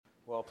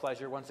Well,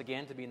 pleasure once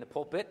again to be in the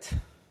pulpit.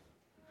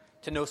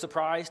 To no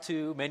surprise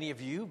to many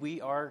of you, we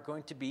are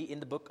going to be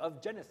in the book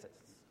of Genesis.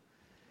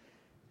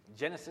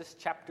 Genesis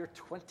chapter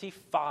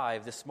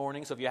 25 this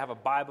morning. So if you have a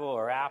Bible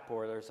or app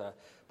or there's a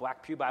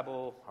Black Pew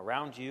Bible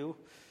around you,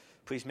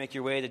 please make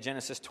your way to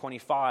Genesis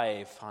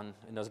 25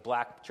 in those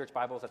Black church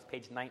Bibles. That's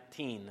page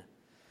 19.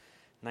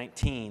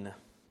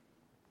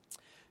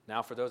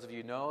 Now, for those of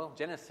you who know,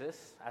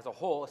 Genesis as a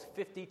whole is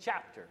 50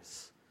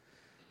 chapters.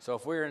 So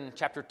if we're in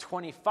chapter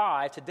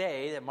 25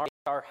 today, that marks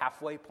our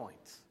halfway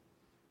point.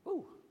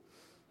 Woo.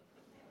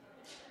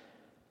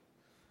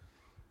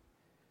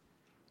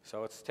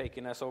 So it's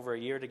taken us over a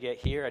year to get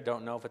here. I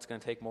don't know if it's going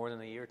to take more than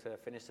a year to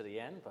finish to the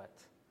end, but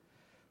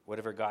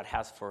whatever God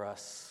has for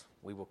us,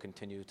 we will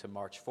continue to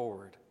march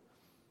forward.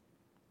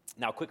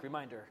 Now, a quick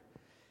reminder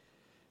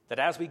that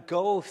as we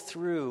go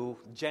through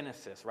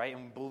Genesis, right,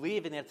 and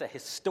believing it's a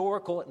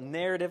historical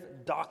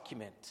narrative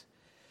document,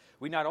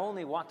 we not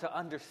only want to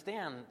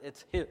understand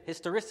its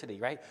historicity,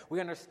 right?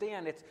 We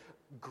understand its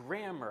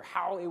grammar,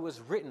 how it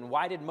was written.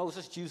 Why did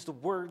Moses use the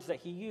words that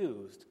he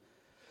used?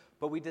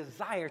 But we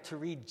desire to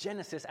read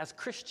Genesis as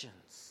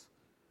Christians,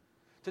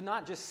 to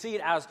not just see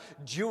it as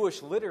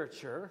Jewish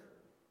literature,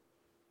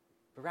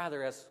 but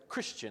rather as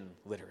Christian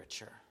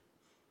literature.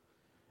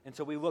 And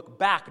so we look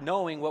back,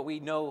 knowing what we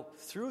know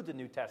through the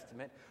New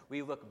Testament,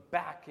 we look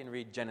back and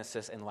read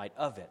Genesis in light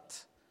of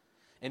it.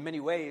 In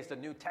many ways, the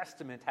New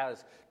Testament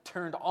has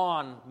turned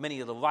on many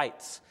of the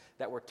lights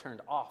that were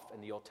turned off in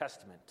the Old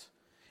Testament.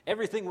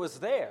 Everything was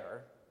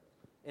there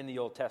in the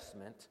Old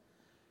Testament,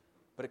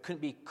 but it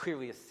couldn't be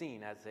clearly as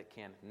seen as it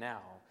can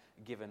now,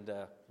 given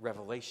the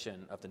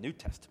revelation of the New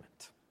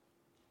Testament.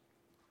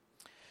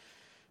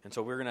 And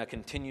so we're going to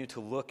continue to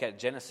look at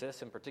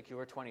Genesis, in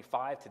particular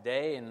 25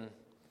 today, and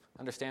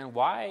understand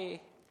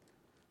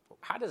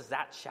how does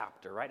that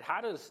chapter, right?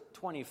 How does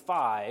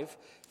 25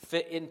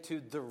 fit into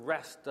the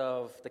rest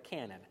of the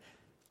canon?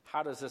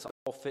 How does this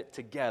all fit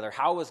together?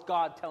 How is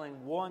God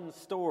telling one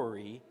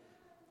story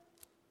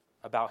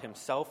about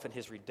himself and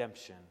his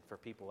redemption for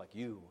people like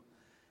you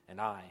and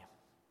I?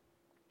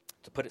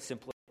 To put it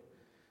simply,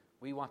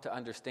 we want to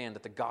understand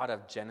that the God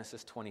of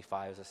Genesis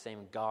 25 is the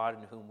same God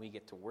in whom we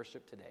get to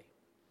worship today.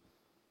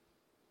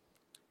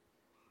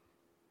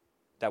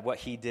 That what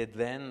he did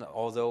then,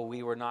 although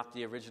we were not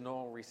the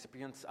original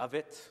recipients of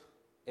it,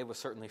 it was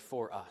certainly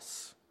for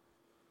us,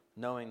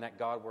 knowing that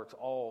God works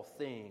all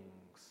things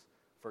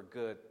for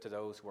good to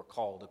those who are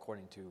called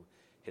according to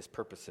his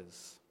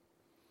purposes.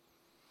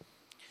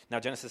 Now,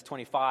 Genesis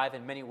 25,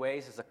 in many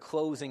ways, is a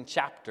closing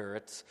chapter.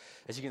 It's,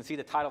 as you can see,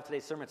 the title of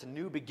today's sermon, it's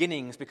New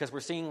Beginnings, because we're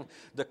seeing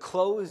the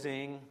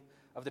closing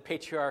of the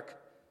patriarch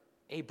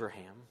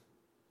Abraham.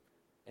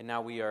 And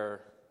now we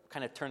are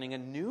kind of turning a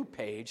new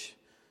page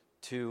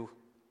to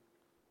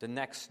the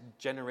next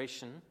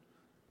generation,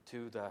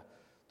 to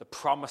the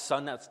promised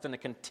son that's going to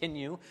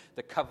continue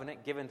the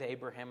covenant given to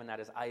Abraham, and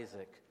that is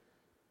Isaac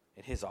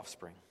and his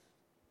offspring.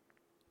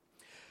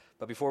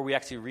 But before we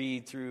actually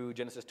read through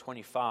Genesis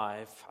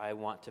 25, I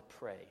want to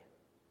pray.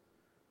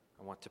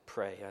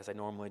 As I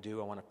normally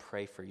do. I want to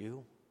pray for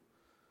you,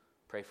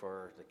 pray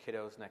for the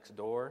kiddos next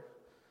door,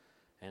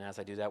 and as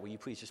I do that, will you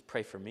please just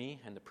pray for me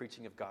and the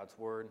preaching of God's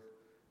word,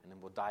 and then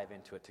we'll dive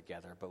into it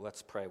together. But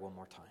let's pray one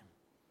more time.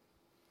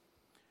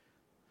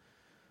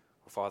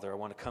 Father, I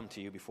want to come to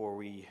you before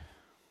we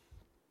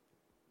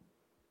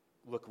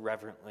look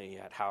reverently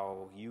at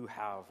how you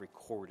have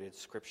recorded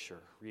Scripture.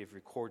 We have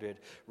recorded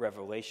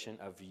revelation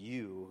of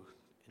you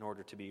in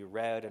order to be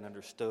read and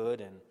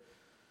understood and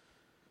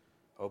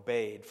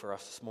obeyed for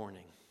us this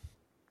morning.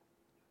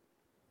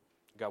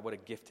 God, what a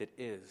gift it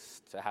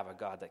is to have a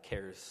God that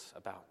cares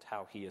about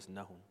how he is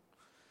known,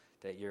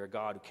 that you're a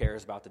God who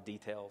cares about the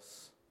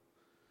details.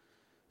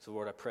 So,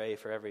 Lord, I pray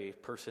for every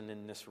person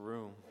in this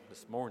room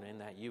this morning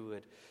that you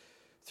would,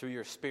 through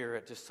your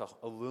Spirit, just to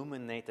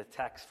illuminate the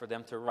text for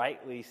them to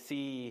rightly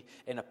see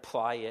and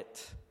apply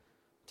it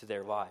to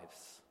their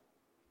lives.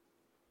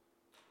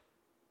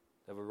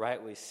 That we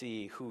rightly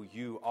see who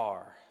you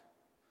are.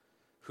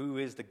 Who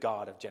is the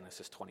God of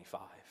Genesis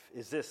 25?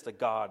 Is this the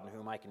God in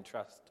whom I can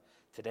trust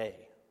today?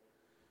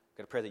 I'm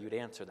going to pray that you'd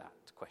answer that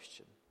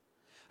question.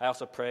 I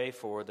also pray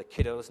for the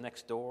kiddos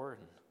next door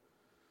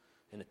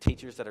and the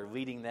teachers that are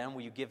leading them.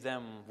 Will you give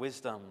them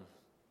wisdom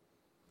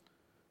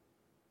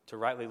to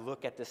rightly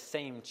look at the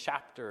same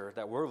chapter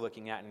that we're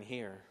looking at in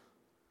here,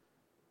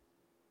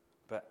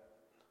 but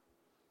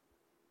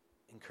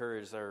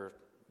encourage their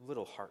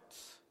little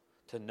hearts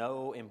to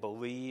know and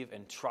believe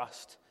and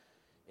trust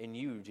in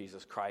you,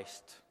 Jesus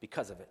Christ,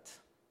 because of it.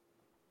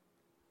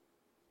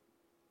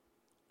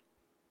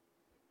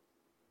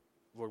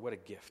 Lord, what a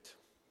gift.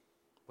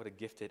 What a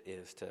gift it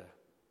is to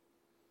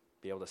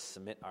be able to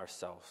submit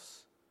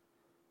ourselves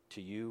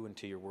to you and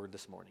to your word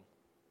this morning.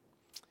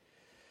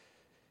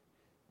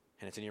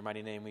 And it's in your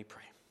mighty name we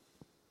pray.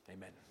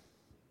 Amen.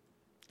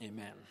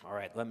 Amen. All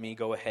right, let me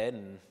go ahead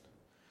and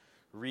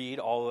read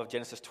all of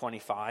Genesis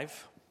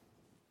 25.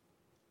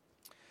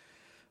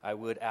 I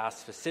would ask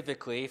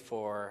specifically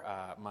for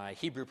my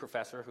Hebrew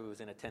professor who is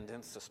in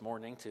attendance this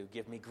morning to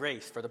give me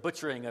grace for the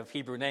butchering of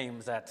Hebrew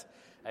names that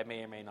I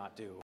may or may not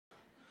do.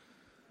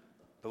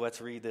 But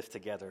let's read this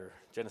together.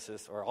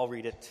 Genesis, or I'll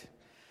read it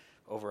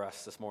over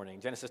us this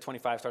morning. Genesis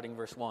 25, starting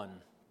verse 1.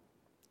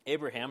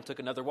 Abraham took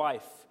another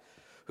wife,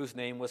 whose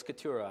name was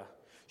Keturah.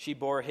 She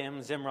bore him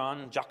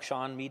Zimran,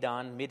 Jokshan,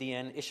 Medan,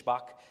 Midian,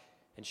 Ishbak,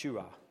 and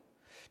Shurah.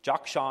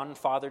 Jokshan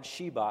fathered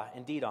Sheba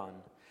and Dedan.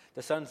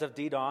 The sons of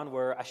Dedan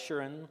were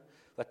Ashurim,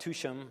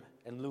 Latushim,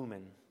 and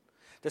Lumin.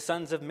 The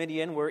sons of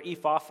Midian were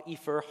Ephah,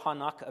 Epher,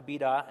 Hanak,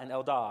 Abidah, and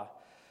Eldah.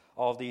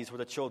 All these were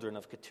the children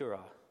of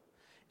Keturah.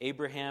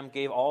 Abraham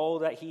gave all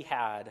that he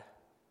had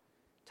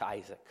to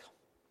Isaac.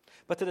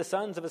 But to the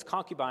sons of his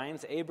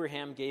concubines,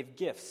 Abraham gave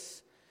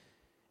gifts.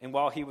 And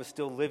while he was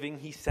still living,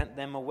 he sent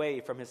them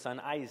away from his son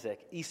Isaac,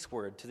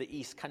 eastward to the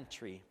east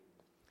country.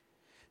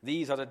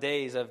 These are the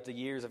days of the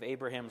years of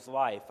Abraham's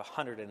life,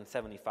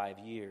 175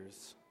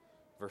 years.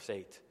 Verse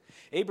 8,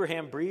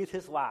 Abraham breathed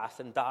his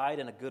last and died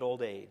in a good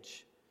old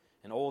age,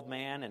 an old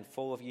man and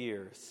full of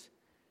years,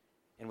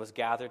 and was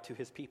gathered to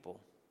his people.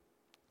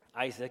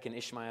 Isaac and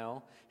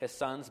Ishmael, his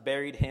sons,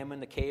 buried him in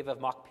the cave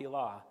of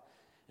Machpelah,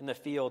 in the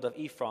field of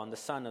Ephron, the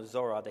son of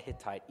Zorah the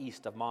Hittite,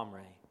 east of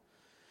Mamre.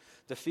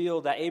 The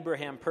field that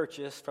Abraham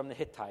purchased from the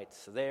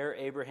Hittites. There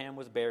Abraham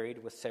was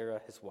buried with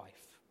Sarah his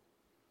wife.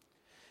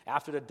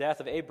 After the death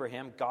of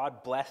Abraham,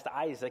 God blessed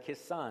Isaac his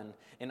son,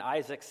 and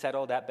Isaac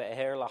settled at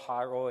Be'er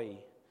Lahai-roi.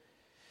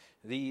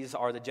 These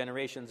are the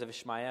generations of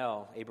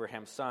Ishmael,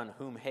 Abraham's son,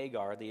 whom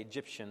Hagar, the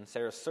Egyptian,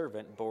 Sarah's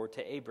servant, bore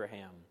to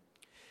Abraham.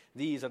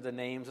 These are the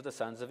names of the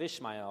sons of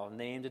Ishmael,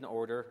 named in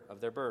order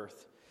of their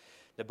birth.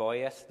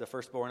 Neboeth, the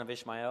firstborn of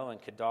Ishmael, and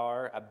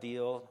Kedar,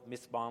 Abdil,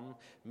 Misbam,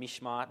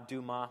 Mishma,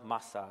 Duma,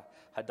 Massa,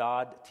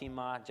 Hadad,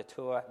 Tima,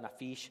 Jetur,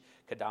 Naphish,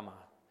 Kedama.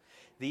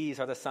 These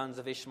are the sons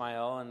of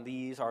Ishmael, and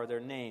these are their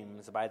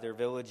names, by their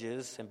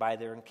villages and by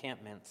their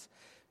encampments,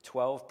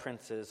 12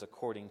 princes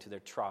according to their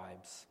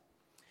tribes.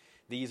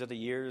 These are the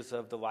years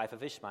of the life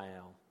of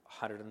Ishmael,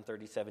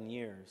 137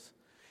 years.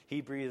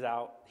 He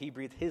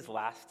breathed his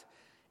last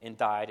and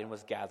died and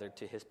was gathered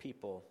to his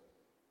people.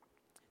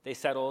 They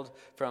settled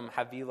from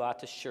Havilah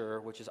to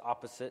Shur, which is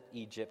opposite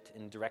Egypt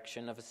in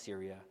direction of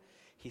Assyria.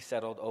 He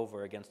settled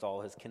over against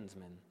all his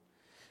kinsmen.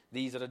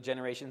 These are the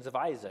generations of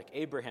Isaac,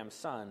 Abraham's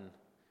son.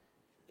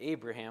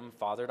 Abraham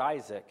fathered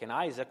Isaac, and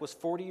Isaac was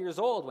 40 years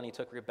old when he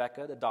took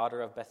Rebekah, the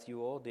daughter of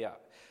Bethuel, the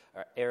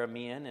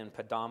Aramean, and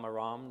Paddan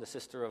Aram, the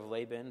sister of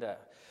Laban, the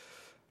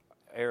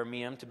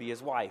Aramean, to be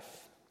his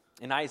wife.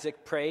 And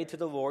Isaac prayed to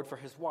the Lord for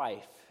his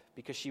wife,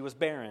 because she was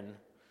barren.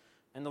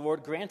 And the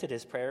Lord granted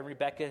his prayer, and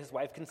Rebekah, his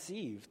wife,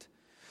 conceived.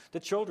 The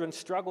children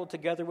struggled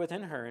together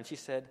within her, and she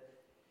said,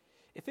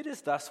 "If it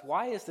is thus,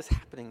 why is this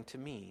happening to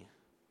me?"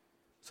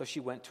 So she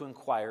went to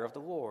inquire of the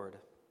Lord.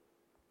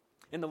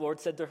 And the Lord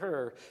said to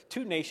her,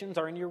 2 nations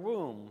are in your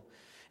womb,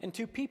 and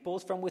 2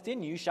 peoples from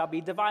within you shall be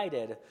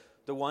divided.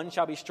 The one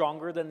shall be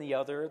stronger than the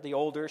other, the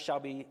older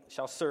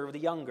shall serve the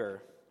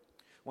younger.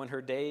 When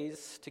her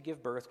days to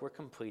give birth were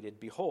completed,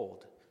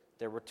 behold,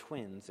 there were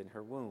twins in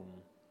her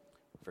womb.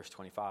 Verse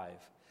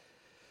 25.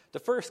 The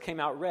first came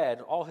out red,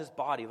 all his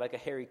body like a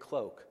hairy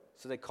cloak,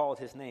 so they called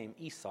his name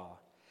Esau.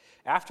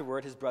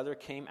 Afterward, his brother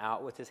came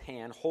out with his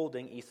hand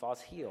holding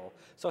Esau's heel,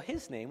 so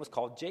his name was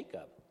called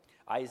Jacob.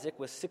 Isaac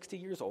was 60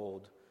 years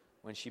old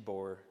when she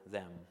bore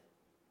them.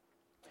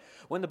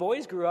 When the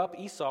boys grew up,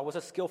 Esau was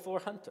a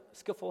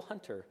skillful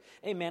hunter,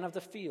 a man of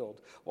the field,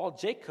 while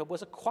Jacob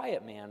was a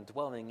quiet man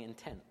dwelling in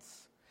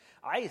tents.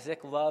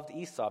 Isaac loved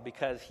Esau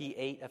because he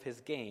ate of his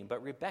game,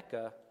 but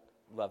Rebekah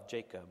loved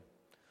Jacob.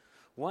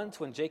 Once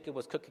when Jacob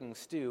was cooking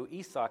stew,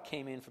 Esau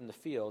came in from the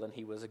field, and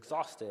he was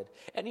exhausted.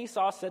 And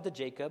Esau said to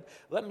Jacob,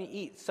 "Let me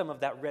eat some of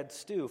that red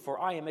stew, for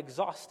I am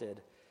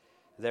exhausted."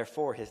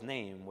 Therefore his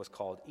name was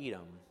called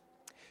Edom.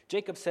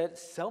 Jacob said,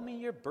 "Sell me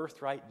your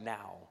birthright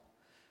now."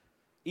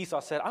 Esau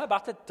said, "I'm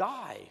about to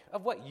die.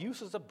 Of what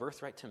use is a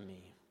birthright to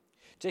me?"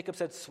 Jacob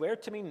said, "Swear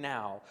to me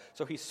now."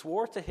 So he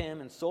swore to him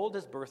and sold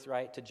his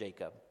birthright to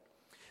Jacob.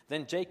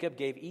 Then Jacob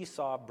gave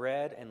Esau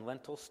bread and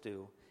lentil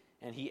stew,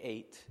 and he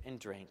ate and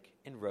drank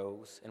and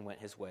rose and went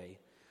his way.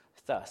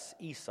 Thus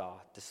Esau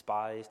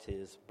despised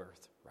his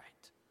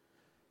birthright.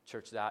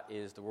 Church, that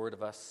is the word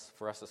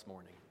for us this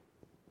morning.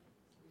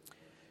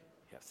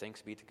 Yeah,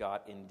 thanks be to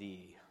God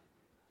indeed.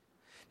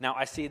 Now,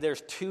 I see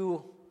there's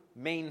 2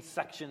 main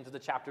sections of the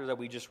chapter that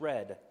we just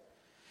read.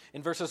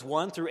 In verses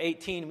 1 through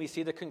 18, we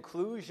see the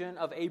conclusion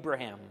of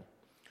Abraham,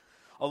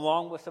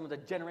 along with some of the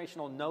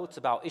generational notes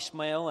about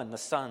Ishmael and the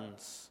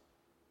sons.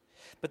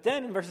 But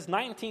then in verses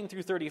 19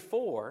 through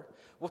 34,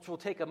 which will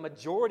take a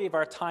majority of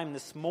our time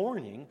this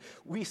morning,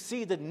 we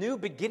see the new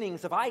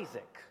beginnings of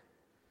Isaac.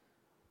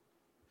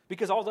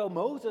 Because although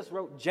Moses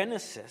wrote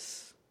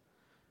Genesis,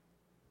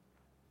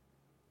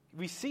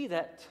 we see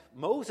that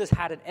Moses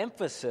had an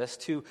emphasis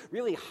to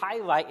really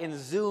highlight and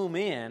zoom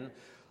in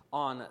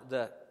on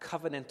the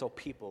covenantal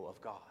people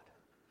of God.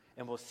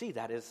 And we'll see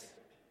that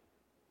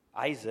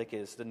Isaac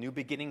is the new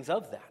beginnings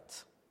of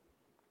that.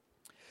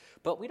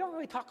 But we don't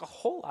really talk a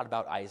whole lot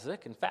about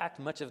Isaac. In fact,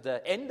 much of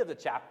the end of the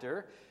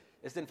chapter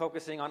is then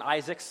focusing on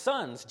Isaac's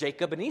sons,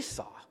 Jacob and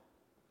Esau.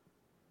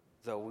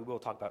 So we will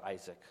talk about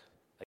Isaac.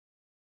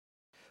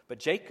 But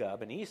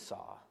Jacob and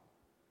Esau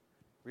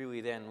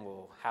really then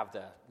will have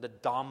the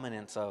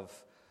dominance of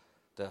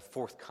the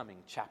forthcoming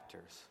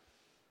chapters.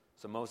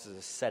 So Moses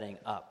is setting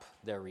up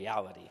their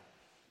reality.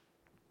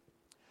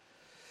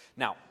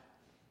 Now,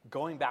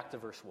 going back to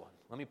verse 1,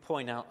 let me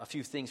point out a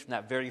few things from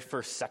that very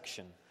first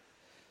section.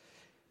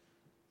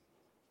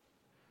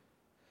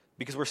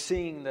 Because we're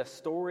seeing the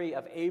story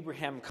of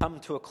Abraham come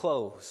to a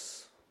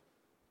close.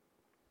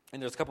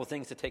 And there's a couple of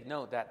things to take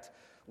note that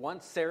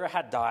once Sarah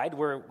had died,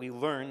 where we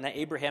learn that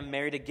Abraham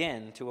married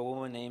again to a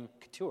woman named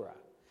Keturah.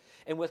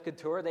 And with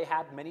Keturah, they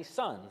had many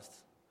sons.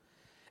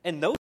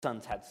 And those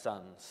sons had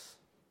sons.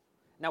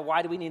 Now,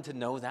 why do we need to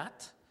know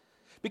that?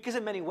 Because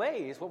in many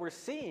ways, what we're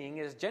seeing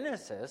is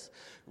Genesis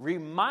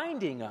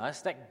reminding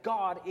us that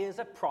God is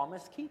a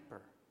promise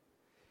keeper.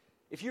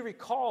 If you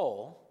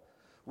recall,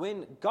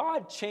 when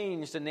God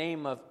changed the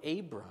name of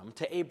Abram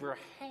to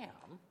Abraham,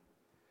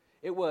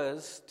 it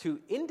was to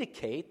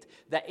indicate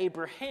that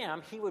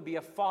Abraham, he would be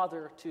a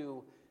father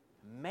to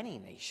many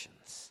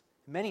nations.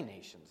 Many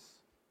nations.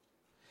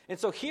 And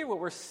so here what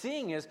we're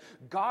seeing is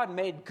God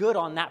made good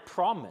on that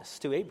promise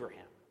to Abraham.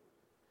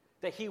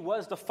 That he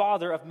was the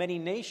father of many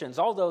nations.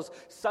 All those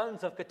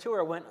sons of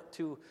Keturah went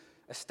to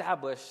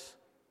establish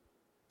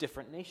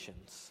different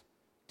nations.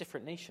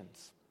 Different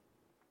nations.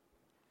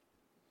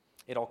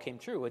 It all came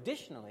true.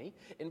 Additionally,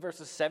 in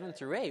verses 7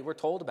 through 8, we're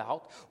told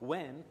about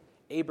when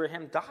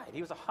Abraham died.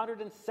 He was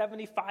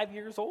 175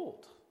 years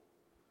old.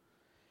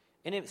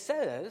 And it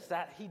says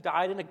that he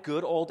died in a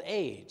good old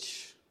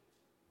age.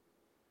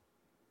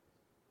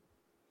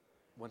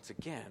 Once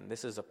again,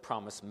 this is a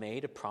promise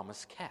made, a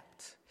promise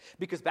kept.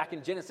 Because back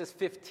in Genesis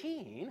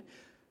 15,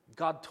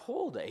 God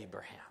told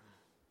Abraham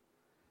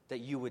that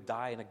you would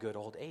die in a good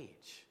old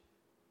age.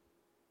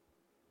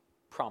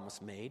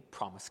 Promise made,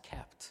 promise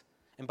kept.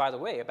 And by the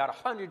way, about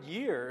 100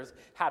 years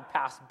had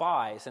passed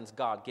by since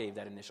God gave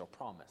that initial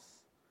promise.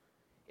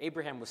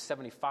 Abraham was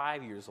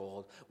 75 years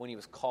old when he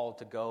was called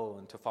to go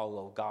and to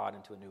follow God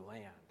into a new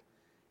land.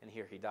 And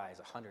here he dies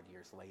 100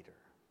 years later.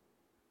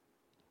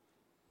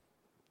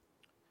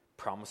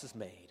 Promises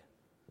made,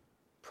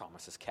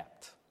 promises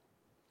kept.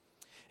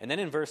 And then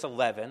in verse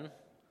 11,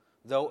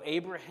 though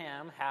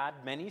Abraham had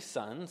many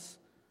sons,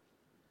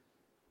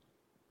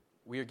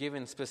 we are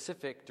given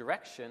specific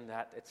direction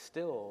that there's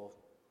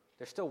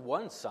still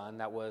one son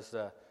that was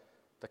the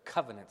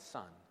covenant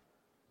son,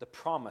 the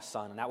promised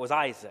son, and that was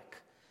Isaac.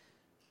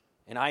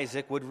 And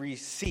Isaac would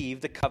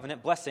receive the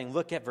covenant blessing.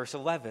 Look at verse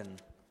 11.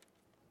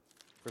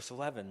 Verse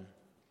 11.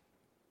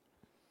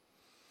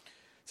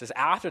 It says,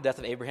 after the death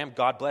of Abraham,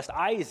 God blessed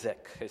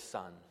Isaac, his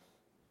son.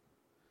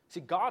 See,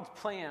 God's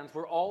plans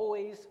were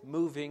always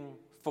moving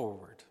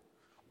forward.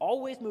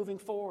 Always moving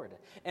forward.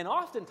 And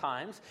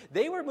oftentimes,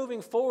 they were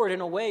moving forward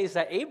in ways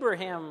that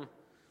Abraham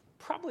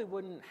probably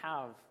wouldn't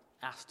have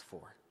asked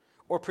for,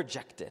 or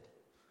projected,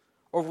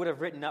 or would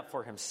have written up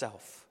for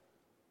himself.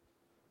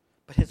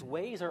 But his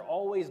ways are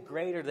always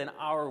greater than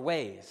our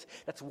ways.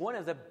 That's one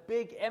of the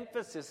big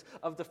emphasis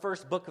of the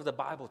first book of the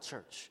Bible,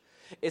 church,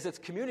 is it's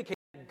communicating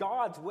that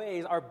God's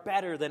ways are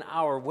better than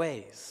our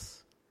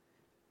ways.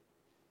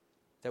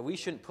 That we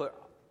shouldn't put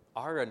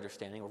our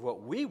understanding of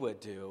what we would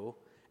do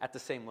at the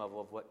same level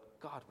of what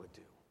God would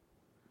do.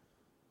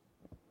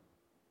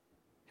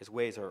 His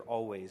ways are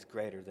always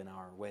greater than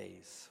our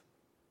ways.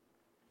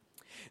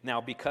 Now,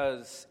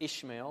 because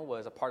Ishmael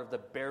was a part of the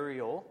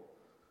burial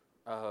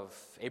of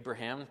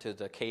Abraham to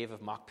the cave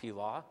of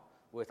Machpelah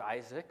with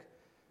Isaac,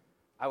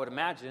 I would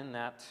imagine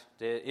that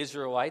the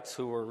Israelites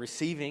who were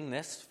receiving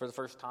this for the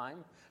first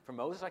time from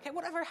Moses, like, hey,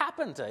 whatever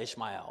happened to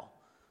Ishmael?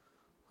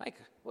 Like,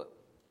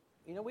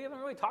 we haven't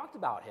really talked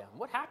about him.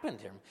 What happened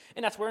to him?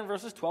 And that's where in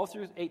verses 12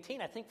 through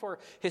 18, I think for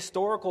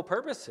historical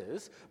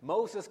purposes,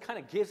 Moses kind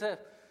of gives a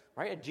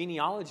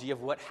genealogy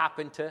of what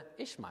happened to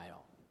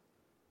Ishmael.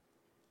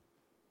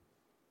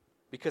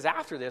 Because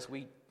after this,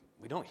 we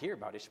don't hear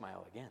about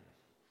Ishmael again.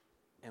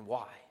 And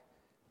why?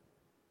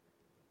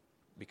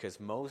 Because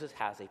Moses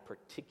has a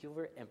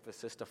particular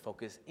emphasis to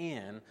focus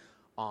in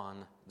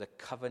on the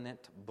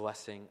covenant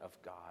blessing of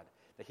God.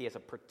 That he has a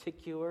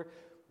particular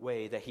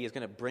way that he is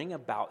going to bring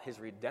about his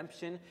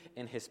redemption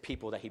in his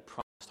people that he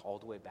promised all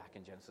the way back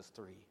in Genesis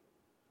 3.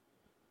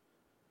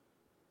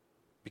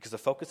 Because the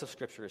focus of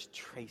Scripture is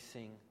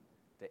tracing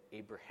the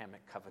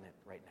Abrahamic covenant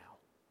right now.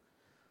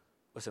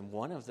 Listen,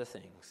 one of the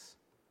things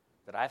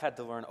that I've had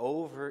to learn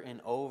over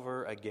and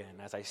over again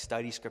as I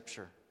study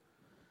Scripture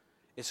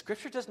is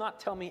Scripture does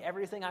not tell me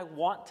everything I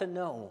want to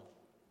know.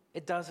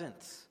 It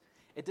doesn't.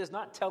 It does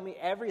not tell me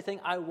everything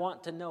I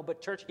want to know.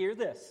 But church, hear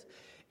this.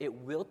 It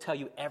will tell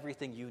you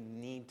everything you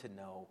need to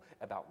know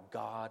about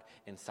God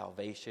and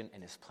salvation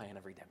and his plan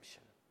of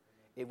redemption.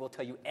 It will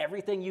tell you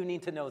everything you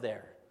need to know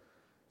there.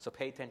 So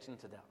pay attention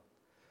to that.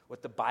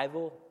 What the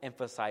Bible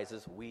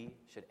emphasizes, we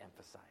should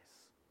emphasize.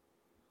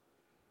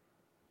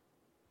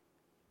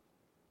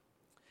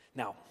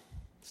 Now,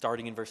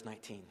 starting in verse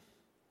 19.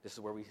 This is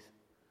where we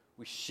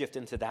shift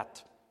into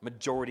that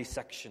majority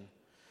section.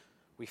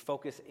 We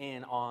focus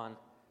in on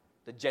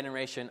the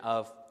generation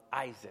of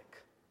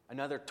Isaac,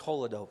 another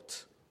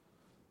Toledot.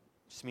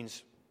 Just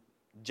means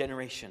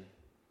generation.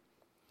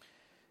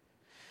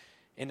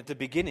 And at the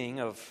beginning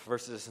of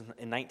verses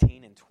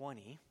 19 and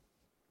 20,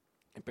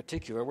 in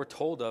particular, we're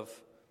told of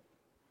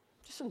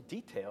just some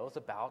details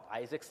about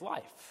Isaac's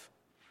life.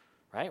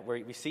 Right?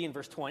 Where we see in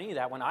verse 20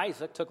 that when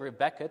Isaac took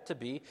Rebekah to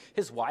be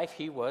his wife,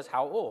 he was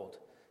how old?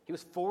 He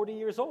was 40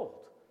 years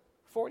old.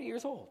 40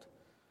 years old.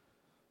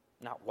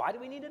 Now, why do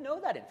we need to know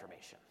that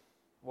information?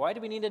 Why do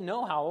we need to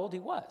know how old he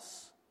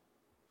was?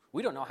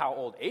 We don't know how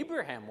old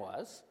Abraham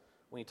was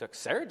when he took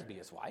Sarah to be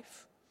his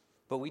wife,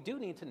 but we do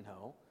need to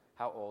know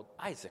how old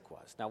Isaac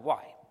was. Now,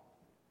 why?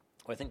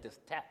 Well, I think this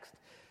text,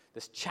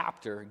 this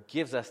chapter,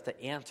 gives us the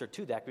answer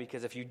to that,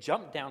 because if you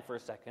jump down for a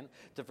second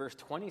to verse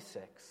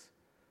 26,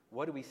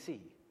 what do we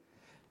see?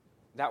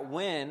 That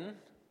when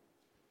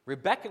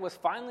Rebekah was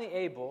finally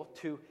able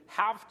to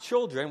have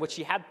children, which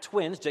she had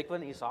twins, Jacob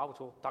and Esau, which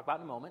we'll talk about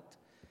in a moment,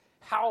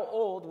 how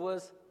old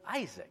was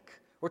Isaac?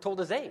 We're told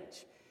his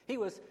age. He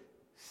was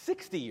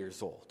 60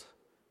 years old.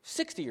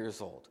 60 years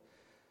old.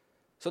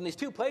 So in these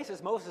two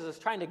places, Moses is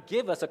trying to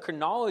give us a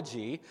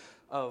chronology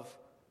of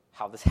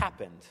how this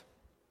happened.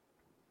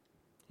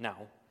 Now,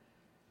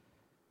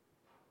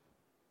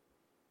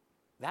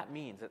 that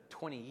means that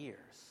 20 years,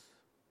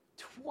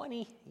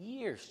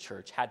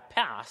 church, had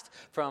passed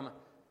from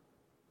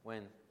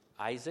when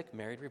Isaac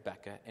married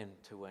Rebekah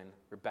into when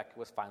Rebekah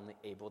was finally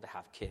able to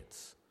have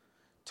kids.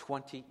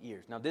 20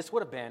 years. Now, this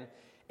would have been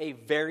a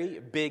very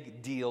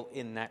big deal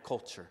in that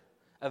culture.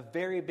 A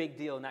very big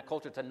deal in that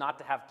culture to not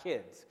to have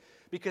kids.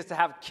 Because to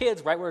have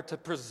kids, right, were to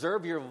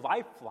preserve your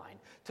lifeline,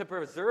 to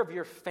preserve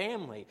your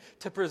family,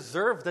 to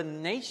preserve the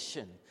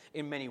nation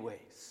in many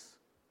ways.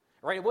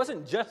 Right? It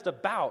wasn't just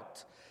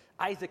about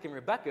Isaac and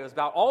Rebekah. It was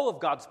about all of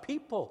God's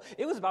people.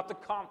 It was about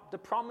the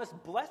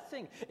promised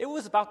blessing. It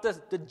was about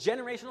the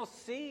generational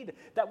seed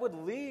that would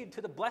lead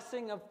to the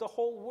blessing of the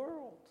whole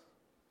world.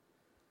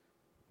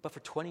 But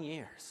for 20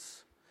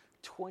 years,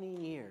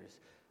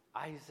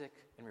 Isaac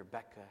and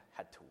Rebekah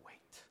had to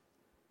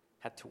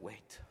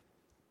wait.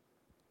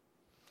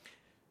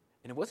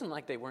 And it wasn't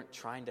like they weren't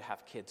trying to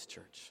have kids,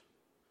 church.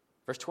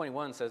 Verse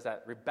 21 says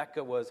that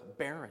Rebekah was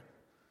barren.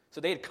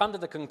 So they had come to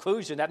the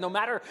conclusion that no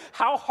matter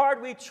how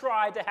hard we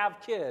tried to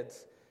have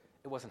kids,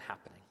 it wasn't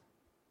happening.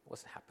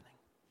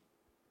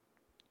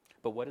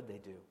 But what did they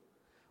do?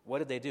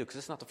 Because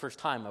it's not the first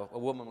time a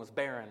woman was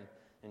barren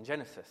in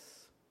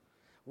Genesis.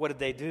 What did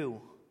they do?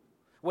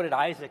 What did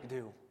Isaac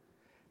do?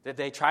 Did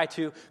they try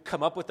to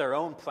come up with their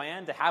own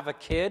plan to have a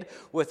kid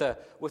with a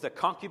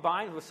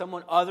concubine, with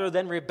someone other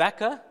than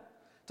Rebekah,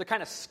 to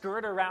kind of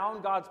skirt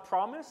around God's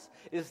promise?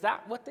 Is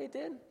that what they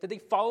did? Did they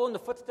follow in the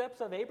footsteps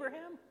of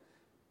Abraham?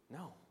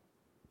 No.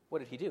 What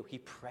did he do? He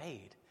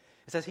prayed.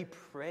 It says he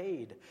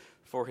prayed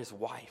for his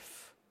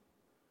wife.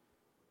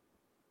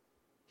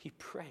 He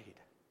prayed,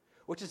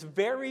 which is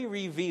very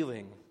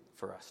revealing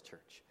for us,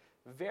 church.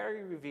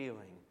 Very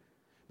revealing.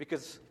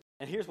 Because,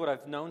 and here's what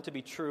I've known to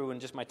be true in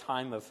just my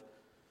time of,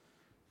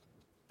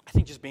 I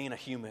think, just being a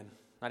human,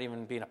 not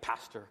even being a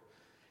pastor,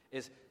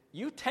 is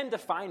you tend to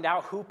find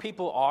out who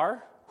people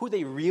are, who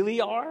they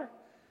really are,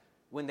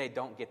 when they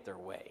don't get their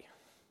way.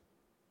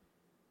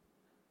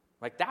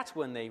 Like, that's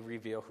when they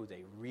reveal who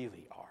they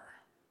really are.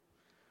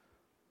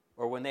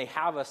 Or when they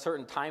have a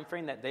certain time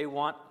frame that they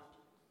want.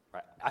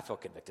 Right, I feel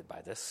convicted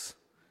by this.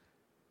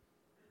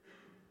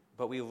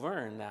 But we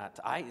learn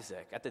that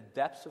Isaac, at the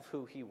depths of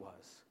who he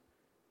was,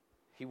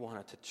 he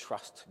wanted to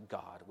trust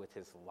God with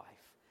his life,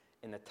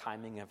 in the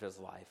timing of his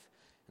life,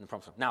 and the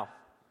promise. Now,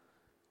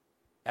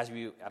 I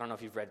don't know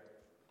if you've read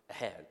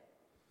ahead,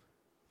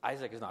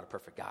 Isaac is not a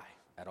perfect guy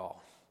at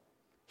all.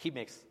 He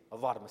makes a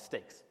lot of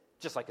mistakes,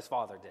 just like his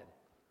father did.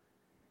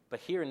 But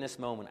here in this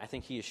moment, I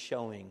think he is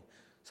showing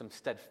some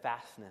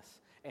steadfastness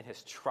in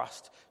his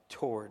trust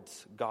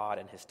towards God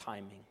and his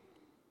timing.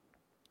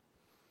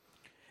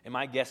 And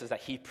my guess is that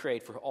he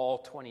prayed for all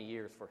 20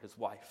 years for his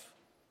wife.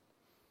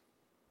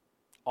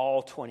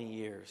 All 20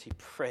 years, he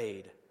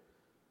prayed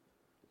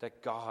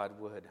that God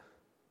would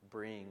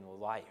bring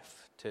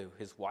life to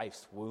his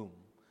wife's womb.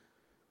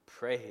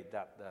 Prayed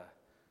that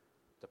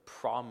the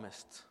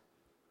promise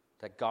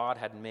that God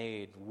had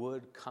made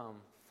would come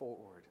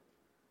forward.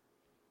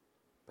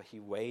 But he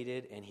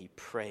waited and he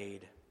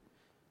prayed.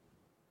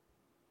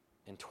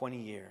 In 20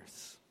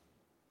 years,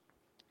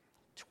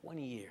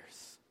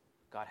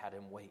 God had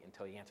him wait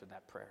until he answered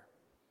that prayer.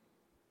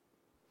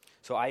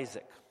 So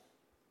Isaac,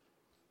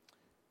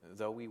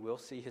 though we will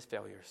see his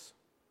failures,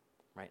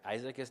 right?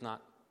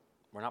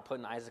 We're not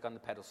putting Isaac on the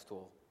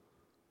pedestal,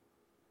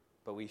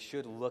 but we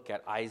should look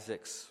at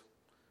Isaac's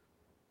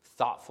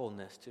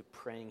thoughtfulness to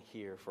praying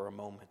here for a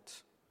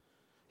moment.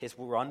 His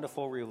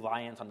wonderful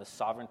reliance on the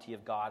sovereignty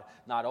of God,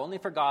 not only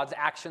for God's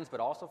actions, but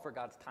also for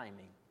God's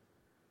timing,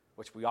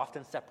 which we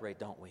often separate,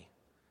 don't we?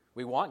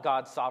 We want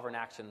God's sovereign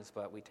actions,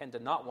 but we tend to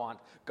not want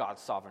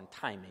God's sovereign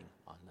timing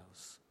on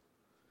those.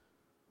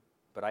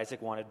 But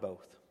Isaac wanted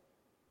both.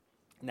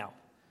 Now,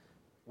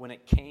 when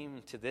it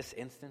came to this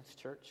instance,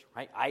 church,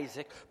 right?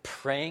 Isaac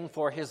praying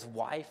for his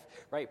wife,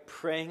 right?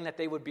 Praying that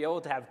they would be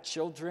able to have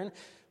children.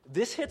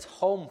 This hits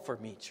home for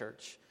me,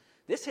 church.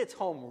 This hits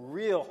home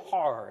real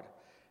hard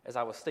as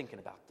I was thinking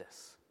about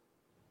this.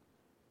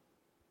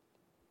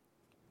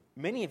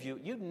 Many of you,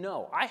 you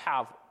know, I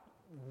have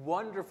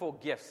wonderful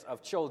gifts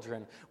of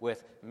children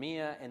with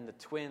Mia and the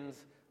twins,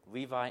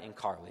 Levi and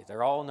Carly.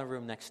 They're all in the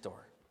room next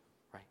door,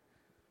 right?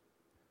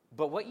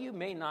 But what you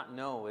may not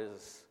know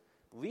is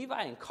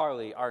Levi and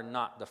Carly are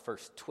not the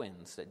first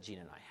twins that Gina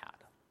and I had.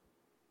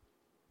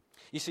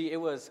 You see, it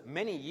was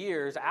many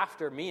years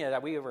after Mia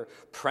that we were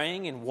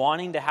praying and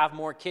wanting to have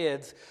more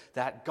kids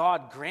that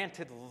God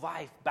granted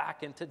life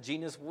back into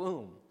Gina's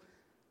womb.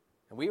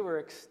 And we were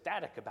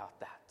ecstatic about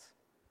that.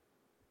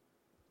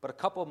 But a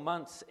couple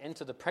months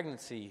into the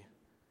pregnancy,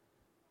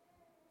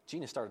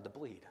 Gina started to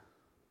bleed.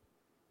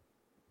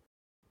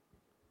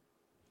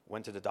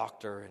 Went to the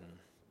doctor, and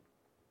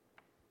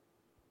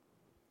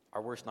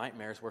our worst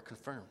nightmares were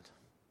confirmed.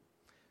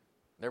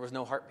 There was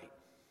no heartbeat.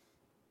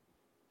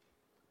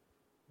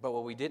 But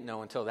what we didn't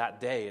know until that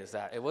day is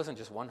that it wasn't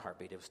just one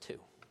heartbeat, it was two.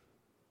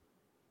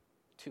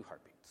 Two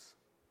heartbeats.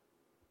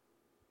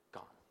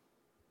 Gone.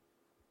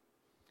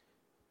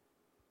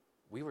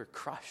 We were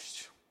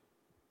crushed.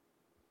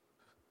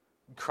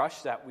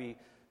 Crushed that we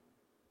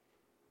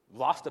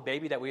lost a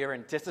baby that we were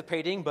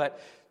anticipating,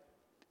 but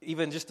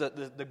even just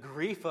the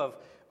grief of,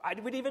 I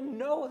didn't even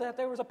know that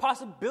there was a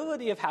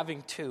possibility of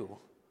having two.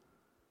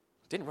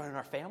 Didn't run in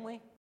our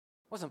family.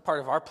 Wasn't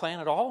part of our plan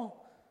at all.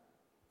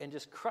 And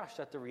just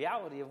crushed at the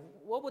reality of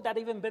what would that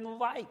even been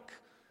like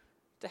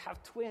to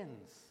have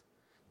twins.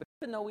 But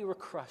even though we were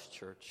crushed,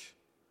 church,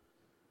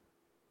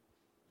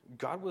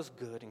 God was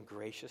good and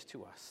gracious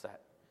to us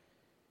that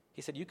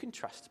he said, you can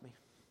trust me.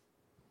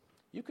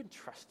 You can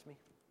trust me.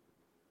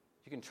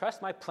 You can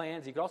trust my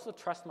plans. You can also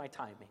trust my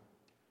timing.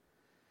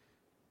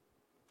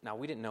 Now,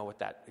 we didn't know what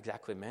that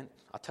exactly meant.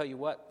 I'll tell you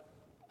what,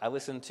 I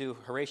listened to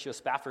Horatio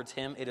Spafford's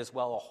hymn, It Is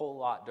Well, a whole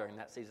lot during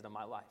that season of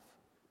my life.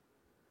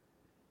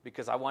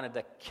 Because I wanted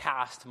to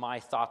cast my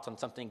thoughts on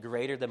something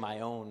greater than my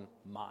own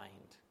mind.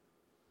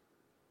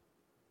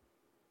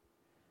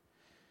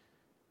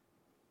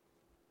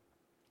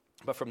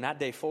 But from that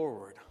day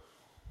forward,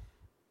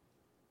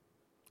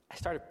 I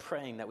started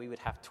praying that we would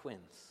have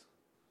twins.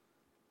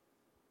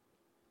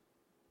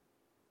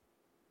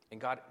 And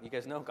God, you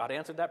guys know, God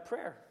answered that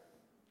prayer.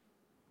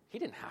 He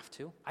didn't have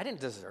to. I didn't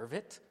deserve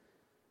it,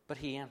 but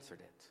he answered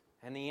it.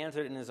 And he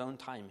answered it in his own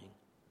timing.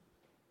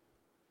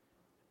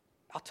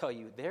 I'll tell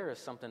you, there is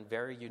something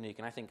very unique,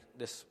 and I think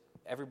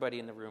everybody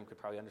in the room could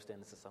probably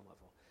understand this at some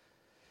level.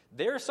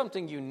 There is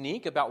something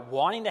unique about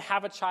wanting to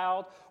have a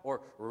child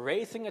or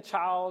raising a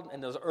child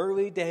in those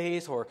early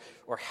days or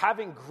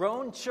having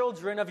grown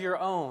children of your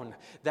own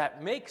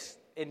that makes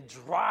and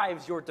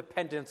drives your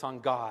dependence on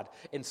God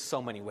in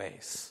so many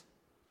ways.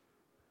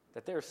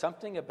 That there is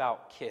something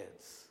about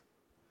kids,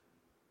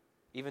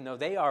 even though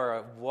they are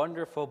a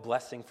wonderful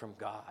blessing from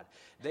God,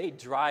 they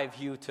drive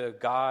you to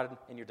God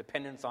and your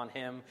dependence on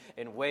him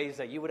in ways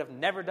that you would have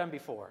never done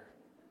before.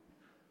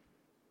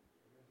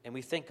 And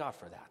we thank God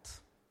for that.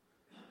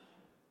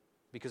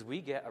 Because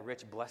we get a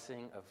rich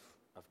blessing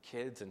of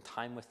kids and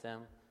time with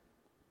them,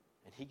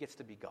 and he gets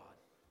to be God.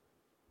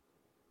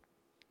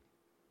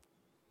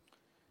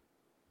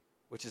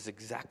 Which is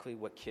exactly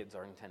what kids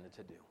are intended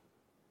to do.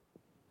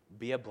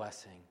 Be a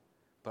blessing,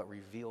 but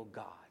reveal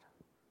God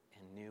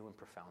in new and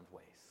profound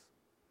ways.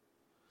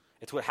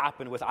 It's what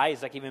happened with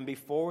Isaac even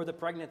before the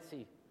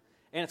pregnancy.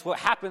 And it's what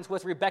happens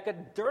with Rebekah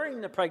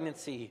during the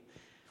pregnancy.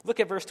 Look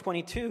at verse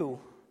 22.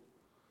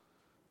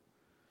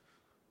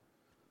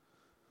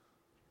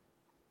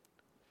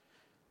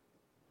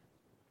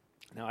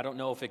 Now, I don't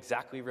know if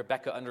exactly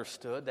Rebekah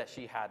understood that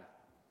she had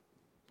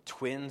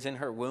twins in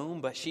her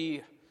womb, but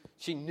she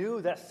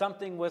knew that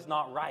something was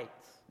not right.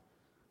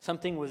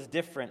 Something was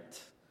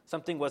different.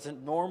 Something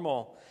wasn't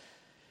normal.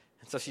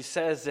 And so she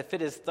says, if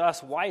it is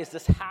thus, why is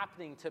this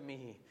happening to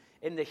me?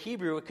 In the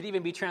Hebrew, it could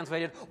even be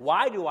translated,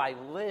 why do I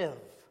live?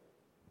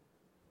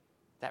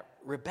 That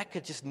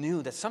Rebekah just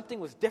knew that something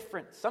was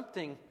different.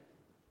 Something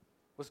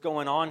was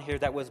going on here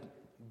that was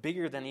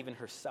bigger than even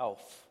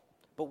herself.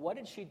 But what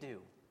did she do?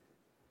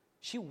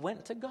 She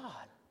went to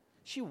God.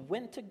 She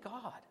went to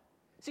God.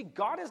 See,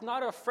 God is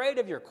not afraid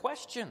of your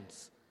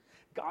questions.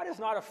 God is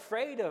not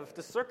afraid of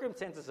the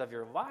circumstances of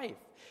your life.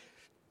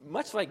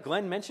 Much like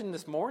Glenn mentioned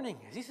this morning,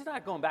 he's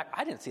not going back,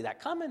 I didn't see that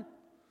coming.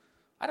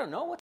 I don't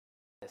know what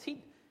this is.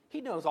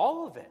 He knows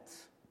all of it.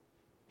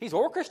 He's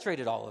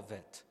orchestrated all of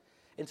it.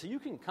 And so you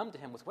can come to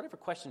him with whatever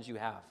questions you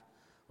have,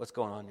 what's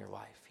going on in your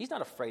life. He's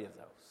not afraid of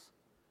those.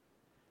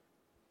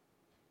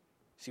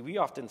 See, we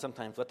often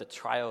sometimes let the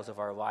trials of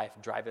our life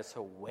drive us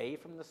away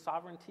from the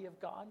sovereignty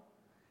of God,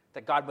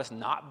 that God must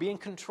not be in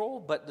control,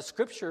 but the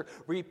scripture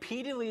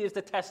repeatedly is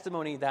the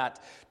testimony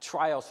that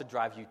trials should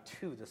drive you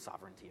to the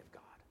sovereignty of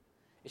God.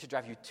 It should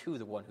drive you to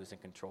the one who's in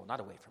control, not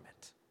away from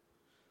it.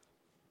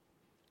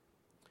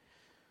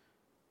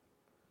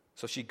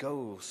 So she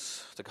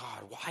goes to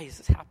God. Why is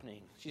this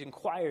happening? She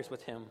inquires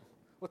with him.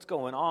 What's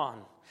going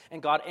on?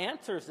 And God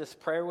answers this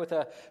prayer with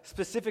a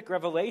specific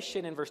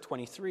revelation in verse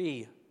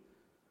 23,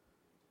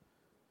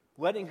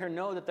 letting her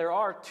know that there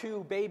are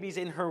two babies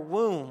in her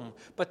womb,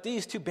 but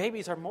these two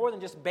babies are more than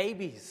just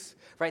babies,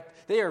 right?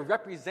 They are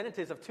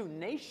representatives of two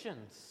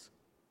nations.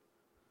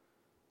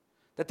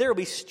 That there will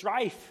be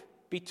strife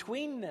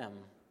between them.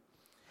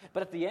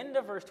 But at the end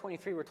of verse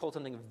 23, we're told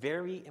something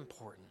very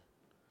important.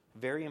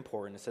 Very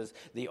important. It says,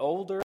 the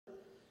older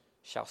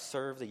shall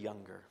serve the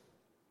younger.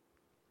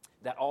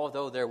 That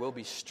although there will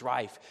be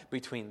strife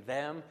between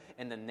them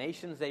and the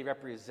nations they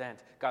represent,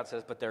 God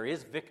says, but there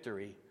is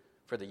victory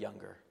for the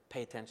younger.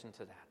 Pay attention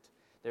to that.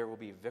 There will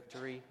be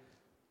victory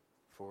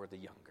for the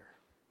younger.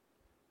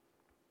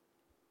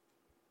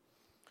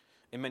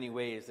 In many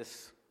ways,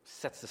 this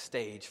sets the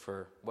stage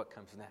for what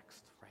comes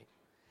next, right?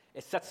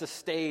 It sets the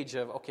stage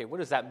of, okay, what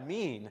does that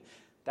mean?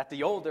 That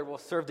the older will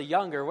serve the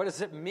younger. What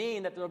does it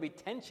mean that there will be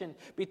tension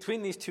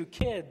between these two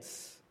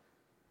kids?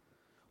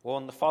 Well,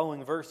 in the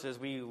following verses,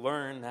 we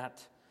learn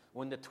that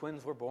when the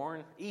twins were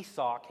born,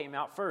 Esau came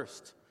out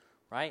first,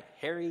 right?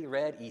 Hairy,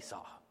 red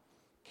Esau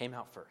came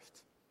out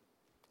first,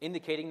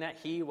 indicating that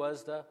he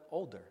was the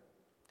older.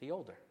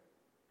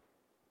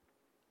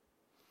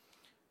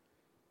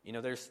 You know,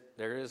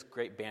 there is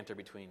great banter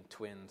between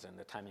twins and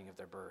the timing of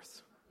their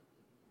birth.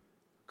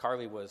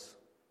 Carly was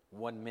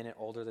 1 minute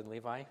older than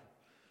Levi,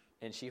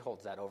 and she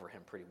holds that over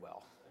him pretty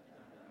well.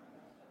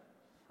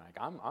 Like,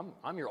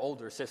 I'm your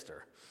older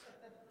sister.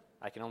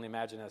 I can only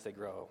imagine as they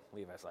grow,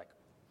 Levi's like,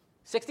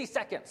 60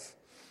 seconds.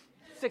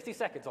 60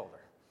 seconds older.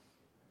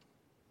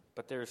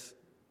 But there's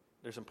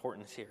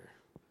importance here.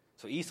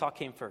 So Esau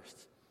came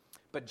first.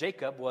 But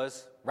Jacob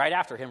was right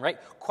after him, right?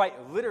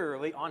 Quite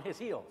literally on his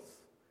heels,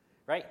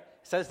 right? It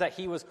says that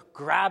he was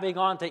grabbing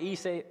onto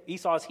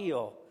Esau's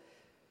heel.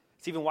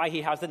 It's even why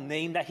he has the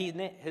name that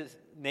his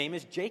name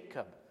is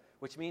Jacob,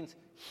 which means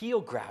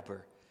heel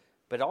grabber.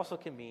 But it also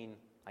can mean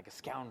like a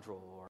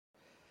scoundrel or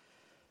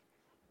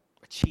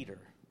a cheater,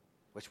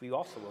 which we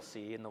also will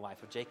see in the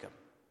life of Jacob.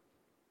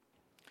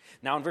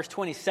 Now in verse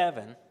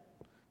 27,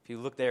 if you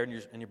look there in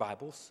your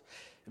Bibles,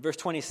 in verse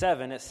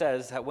 27 it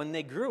says that when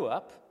they grew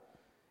up,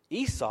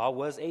 Esau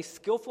was a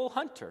skillful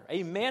hunter,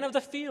 a man of the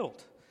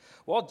field,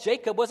 while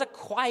Jacob was a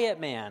quiet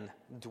man,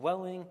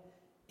 dwelling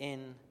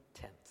in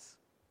tents.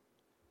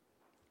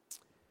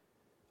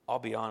 I'll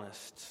be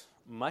honest,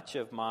 much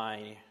of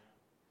my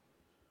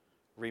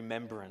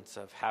remembrance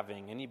of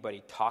having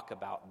anybody talk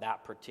about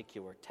that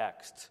particular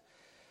text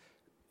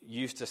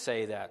used to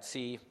say that,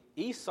 see,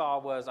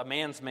 Esau was a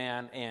man's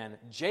man and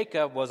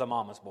Jacob was a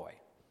mama's boy.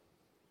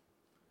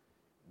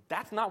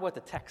 That's not what the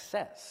text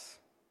says.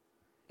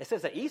 It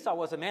says that Esau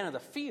was a man of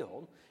the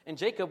field and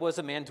Jacob was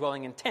a man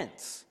dwelling in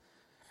tents.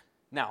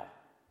 Now,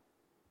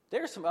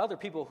 there are some other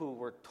people who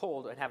were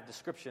told and have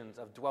descriptions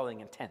of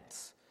dwelling in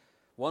tents.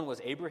 One was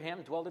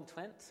Abraham dwelled in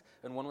tents,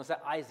 and one was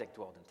that Isaac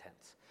dwelled in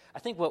tents. I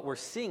think what we're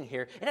seeing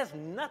here, it has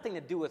nothing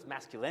to do with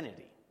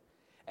masculinity.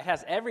 It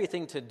has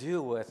everything to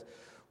do with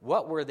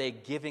what were they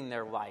giving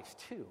their lives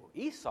to.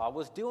 Esau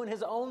was doing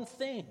his own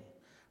thing,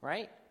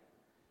 right?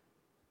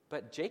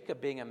 But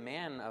Jacob, being a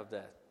man of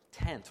the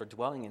tents or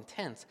dwelling in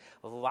tents,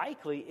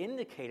 likely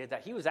indicated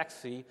that he was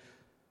actually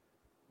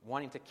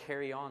wanting to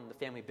carry on the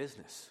family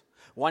business,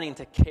 wanting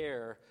to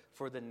care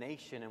for the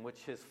nation in which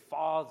his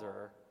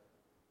father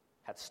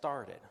had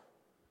started.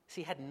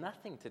 See, it had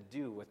nothing to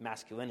do with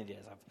masculinity,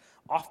 as I've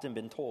often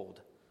been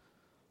told.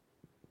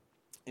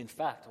 In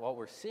fact, what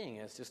we're seeing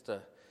is just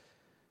the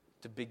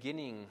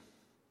beginning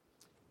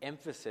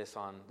emphasis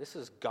on this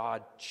is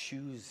God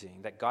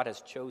choosing, that God has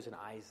chosen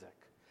Isaac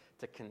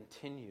to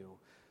continue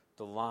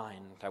the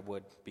line that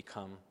would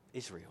become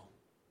Israel.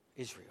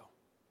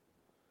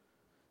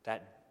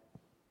 That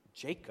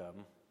Jacob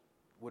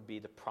would be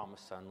the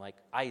promised son like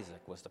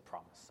Isaac was the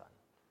promised son.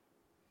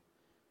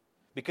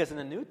 Because in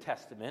the New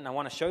Testament, I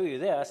want to show you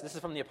this. This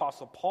is from the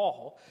Apostle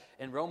Paul.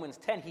 In Romans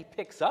 10, he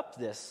picks up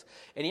this,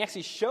 and he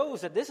actually shows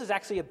that this is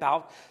actually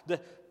about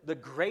the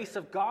grace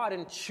of God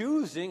in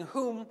choosing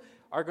whom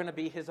are going to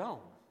be his own.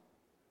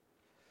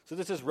 So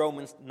this is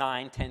Romans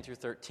 9, 10 through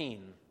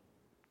 13.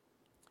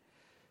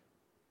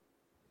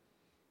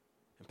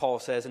 And Paul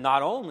says,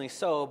 not only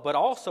so, but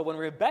also when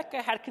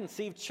Rebekah had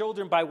conceived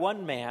children by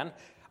one man,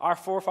 our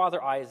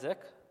forefather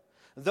Isaac,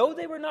 though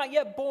they were not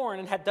yet born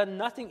and had done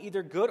nothing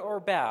either good or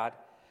bad,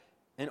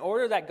 in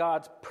order that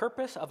God's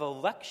purpose of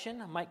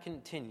election might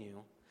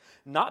continue,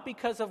 not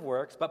because of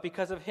works, but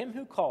because of him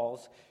who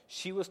calls,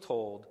 she was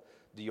told,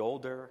 the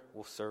older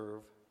will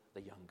serve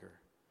the younger.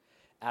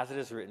 As it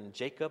is written,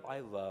 Jacob I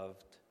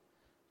loved,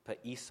 but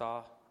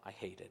Esau I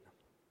hated.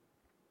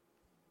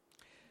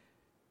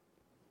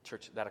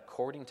 Church, that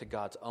according to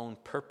God's own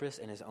purpose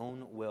and his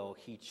own will,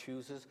 he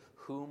chooses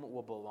whom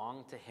will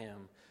belong to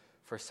him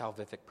for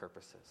salvific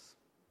purposes.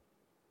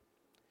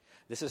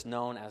 This is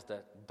known as the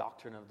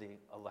doctrine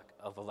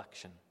of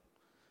election,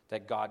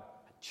 that God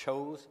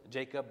chose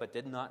Jacob but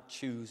did not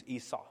choose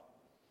Esau.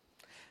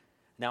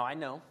 Now, I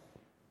know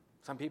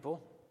some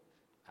people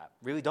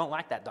really don't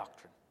like that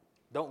doctrine,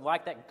 don't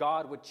like that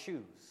God would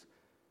choose.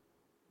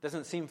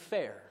 Doesn't seem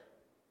fair.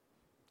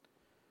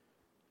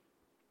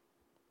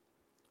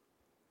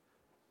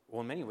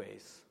 Well, in many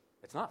ways,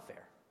 it's not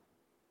fair.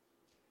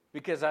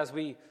 Because as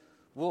we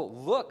will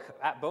look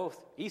at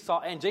both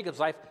Esau and Jacob's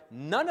life,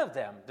 none of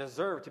them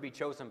deserve to be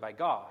chosen by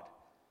God.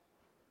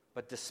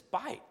 But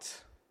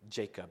despite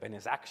Jacob and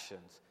his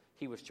actions,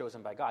 he was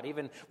chosen by God.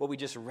 Even what we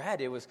just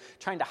read, it was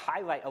trying to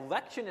highlight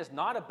election is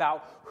not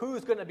about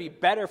who's going to be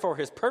better for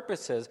his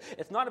purposes.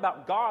 It's not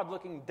about God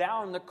looking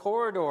down the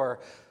corridor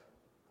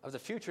of the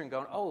future and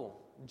going, oh,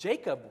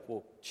 Jacob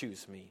will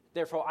choose me,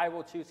 therefore I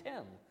will choose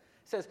him.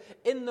 It says,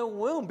 in the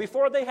womb,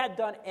 before they had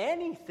done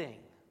anything,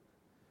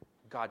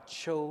 God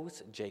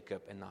chose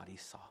Jacob and not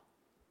Esau.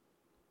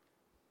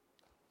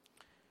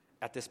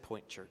 At this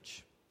point,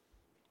 church,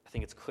 I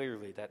think it's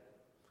clearly that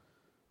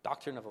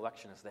doctrine of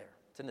election is there.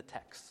 It's in the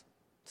text.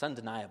 It's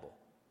undeniable.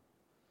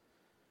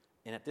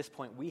 And at this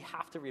point, we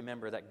have to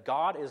remember that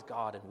God is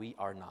God and we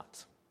are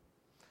not.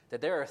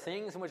 That there are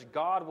things in which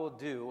God will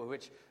do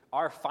which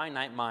our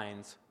finite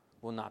minds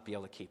will not be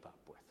able to keep up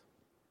with.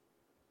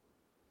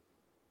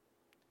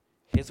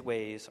 His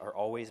ways are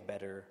always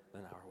better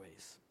than our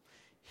ways.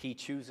 He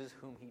chooses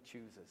whom he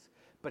chooses.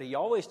 But he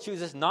always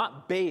chooses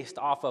not based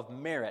off of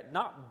merit,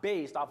 not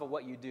based off of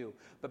what you do,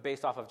 but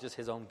based off of just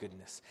his own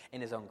goodness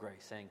and his own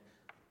grace, saying,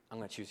 I'm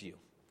going to choose you.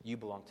 You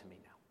belong to me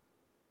now.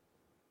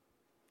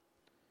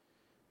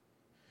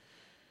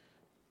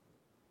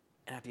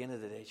 And at the end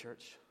of the day,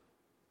 church,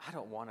 I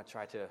don't want to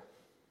try to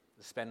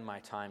spend my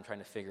time trying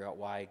to figure out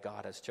why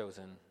God has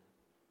chosen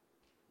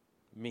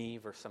me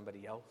versus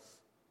somebody else.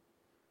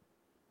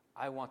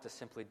 I want to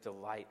simply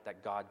delight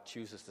that God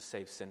chooses to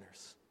save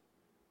sinners.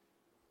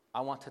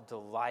 I want to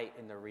delight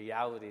in the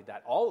reality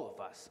that all of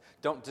us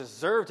don't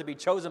deserve to be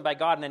chosen by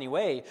God in any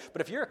way.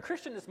 But if you're a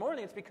Christian this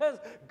morning, it's because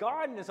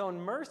God in his own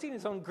mercy and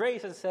his own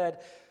grace has said,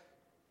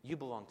 you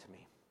belong to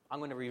me. I'm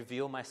going to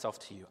reveal myself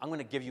to you. I'm going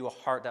to give you a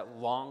heart that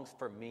longs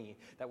for me,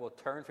 that will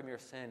turn from your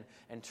sin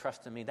and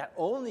trust in me. That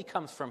only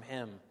comes from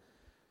him.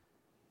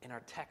 And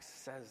our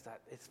text says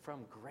that it's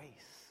from grace.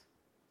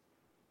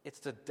 It's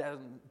to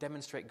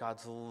demonstrate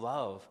God's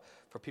love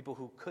for people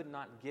who could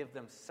not give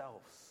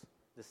themselves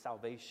the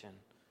salvation,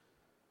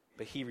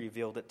 but he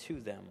revealed it to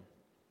them.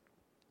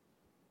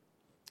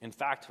 In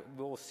fact,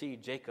 we'll see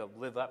Jacob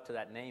live up to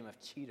that name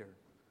of cheater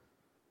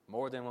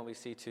more than what we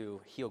see to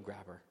heel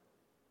grabber.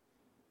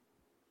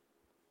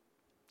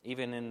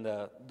 Even in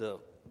the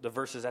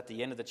verses at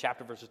the end of the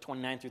chapter, verses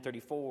 29 through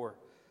 34,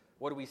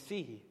 what do we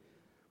see?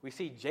 We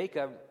see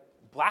Jacob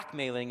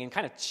blackmailing and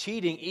kind of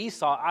cheating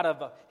Esau out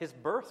of his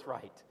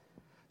birthright.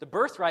 The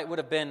birthright would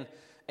have been,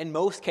 in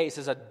most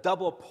cases, a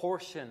double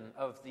portion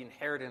of the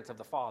inheritance of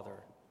the father.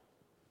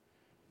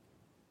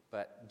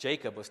 But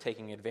Jacob was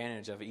taking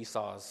advantage of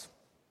Esau's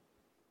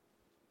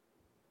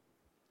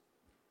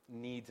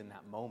needs in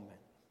that moment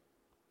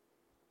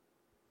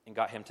and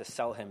got him to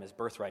sell him his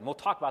birthright. And we'll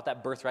talk about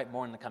that birthright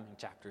more in the coming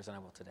chapters than I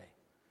will today.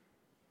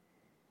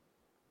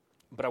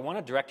 But I want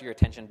to direct your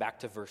attention back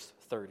to verse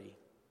 30.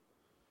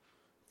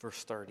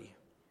 Verse 30.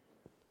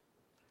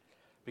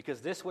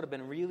 Because this would have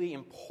been really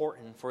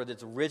important for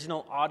its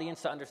original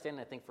audience to understand,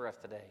 and I think for us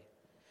today.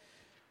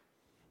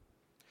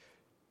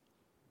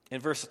 In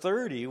verse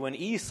 30, when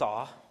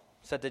Esau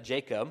said to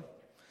Jacob,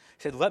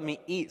 he said, let me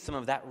eat some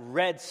of that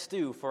red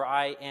stew, for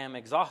I am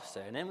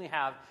exhausted. And then we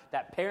have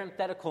that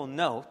parenthetical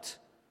note.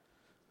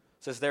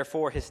 It says,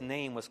 therefore, his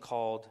name was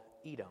called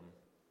Edom.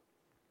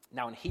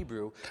 Now, in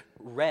Hebrew,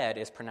 red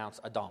is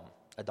pronounced Adam.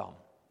 Adam.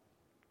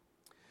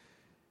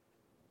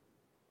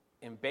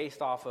 And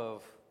based off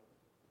of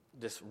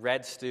this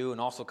red stew and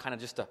also kind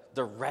of just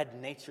the red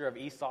nature of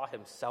Esau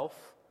himself,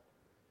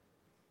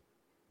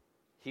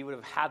 he would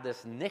have had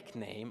this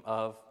nickname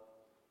of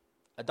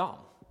Adam.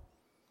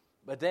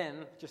 But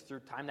then, just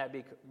through time, that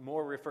would be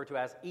more referred to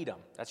as Edom.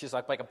 That's just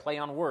like a play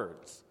on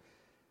words.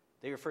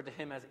 They referred to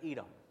him as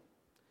Edom.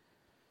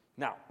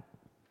 Now,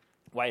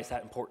 why is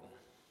that important?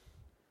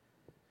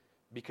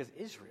 Because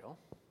Israel,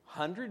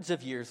 hundreds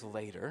of years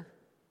later,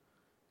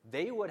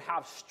 they would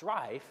have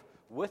strife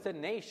with a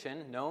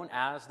nation known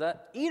as the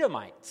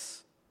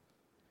Edomites.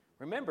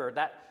 Remember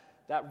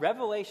that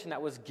revelation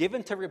that was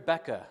given to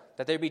Rebekah,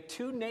 that there'd be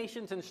two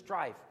nations in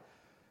strife.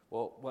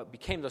 Well, what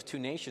became those two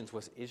nations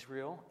was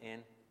Israel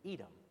and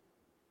Edom,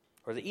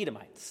 or the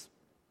Edomites.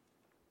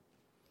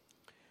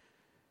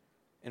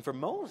 And for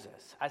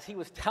Moses, as he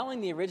was telling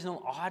the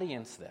original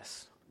audience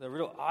this,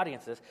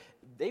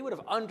 they would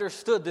have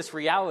understood this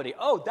reality.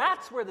 Oh,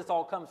 that's where this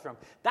all comes from.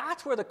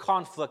 That's where the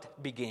conflict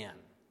began.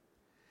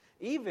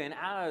 Even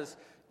as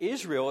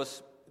Israel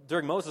is,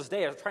 during Moses'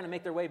 day, is trying to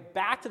make their way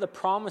back to the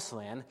promised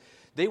land,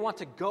 they want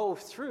to go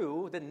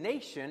through the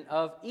nation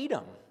of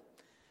Edom.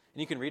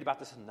 And you can read about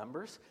this in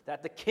Numbers,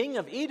 that the king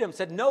of Edom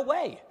said, no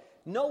way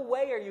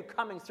are you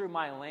coming through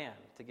my land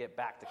to get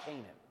back to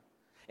Canaan.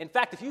 In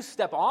fact, if you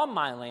step on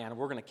my land,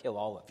 we're going to kill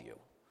all of you.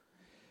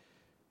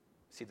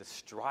 See, the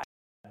strife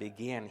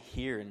began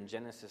here in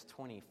Genesis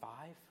 25.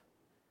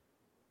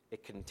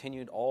 It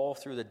continued all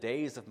through the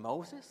days of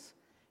Moses.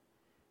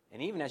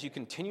 And even as you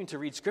continue to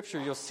read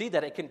Scripture, you'll see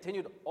that it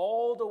continued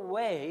all the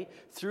way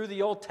through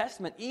the Old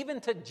Testament,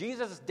 even to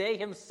Jesus' day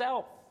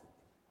himself.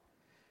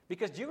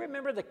 Because do you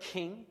remember the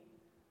king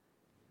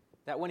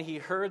that when he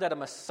heard that a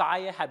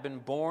Messiah had been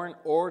born,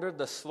 ordered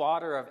the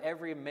slaughter of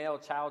every male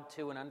child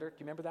 2 and under? Do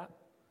you remember that?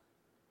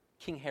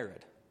 King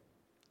Herod.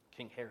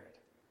 King Herod.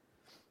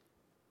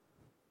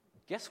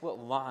 Guess what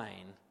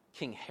line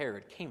King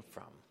Herod came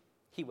from?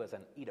 He was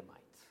an Edomite.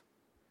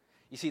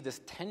 You see,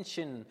 this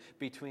tension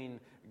between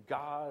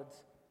God's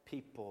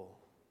people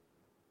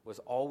was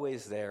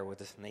always there with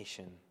this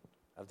nation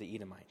of the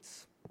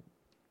Edomites.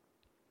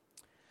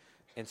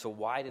 And so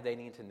why did they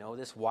need to know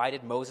this? Why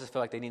did Moses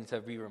feel like they needed to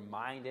be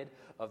reminded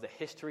of the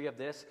history of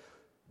this?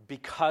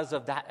 Because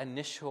of that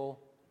initial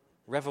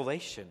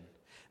revelation,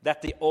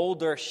 that the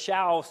older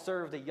shall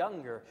serve the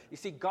younger. You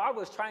see, God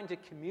was trying to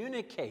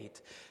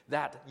communicate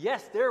that,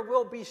 yes, there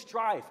will be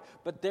strife,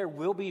 but there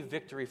will be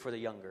victory for the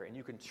younger. And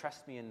you can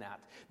trust me in that,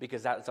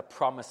 because that is a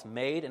promise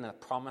made and a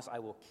promise I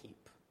will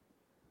keep.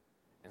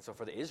 And so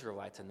for the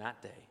Israelites in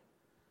that day,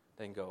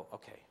 they can go,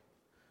 okay,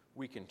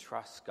 we can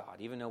trust God.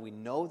 Even though we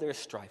know there's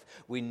strife,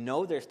 we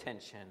know there's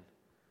tension,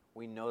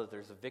 we know that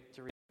there's a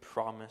victory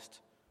promised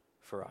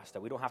for us,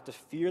 that we don't have to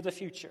fear the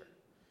future,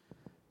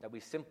 that we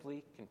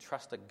simply can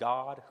trust a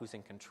God who's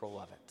in control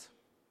of it.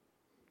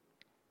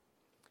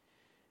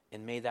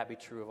 And may that be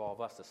true of all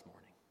of us this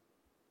morning.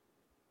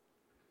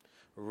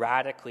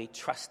 Radically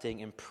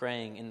trusting and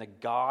praying in the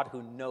God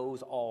who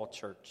knows all,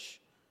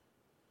 church.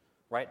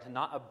 Right? To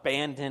not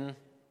abandon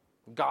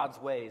God's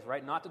ways,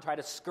 right? Not to try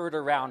to skirt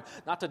around,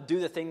 not to do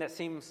the thing that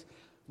seems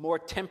more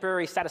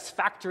temporary,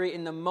 satisfactory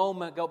in the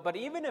moment. But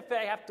even if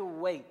I have to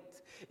wait,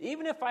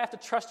 even if I have to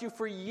trust you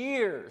for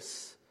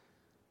years,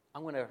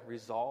 I'm going to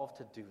resolve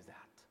to do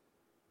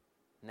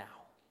that now.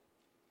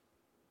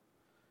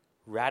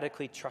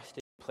 Radically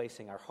trusting,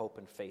 placing our hope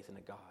and faith in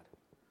a God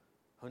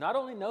who not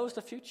only knows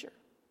the future,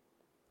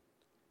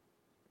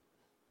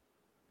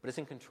 but is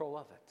in control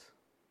of it.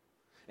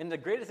 And the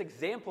greatest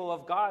example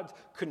of God's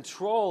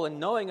control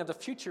and knowing of the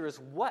future is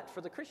what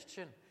for the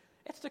Christian?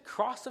 It's the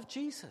cross of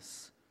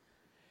Jesus.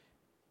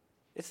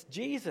 It's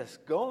Jesus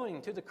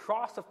going to the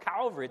cross of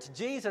Calvary. It's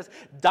Jesus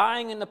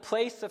dying in the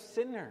place of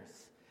sinners.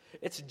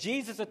 It's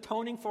Jesus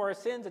atoning for our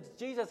sins. It's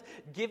Jesus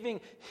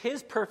giving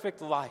his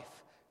perfect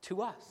life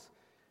to us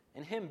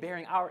and him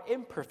bearing our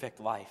imperfect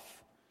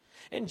life.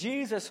 And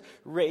Jesus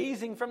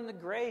raising from the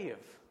grave,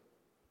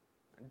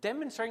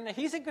 demonstrating that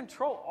he's in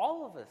control,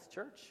 all of us,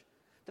 church.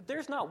 That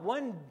there's not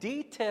one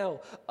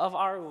detail of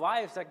our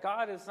lives that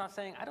God is not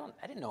saying,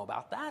 I didn't know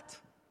about that.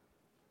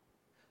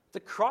 The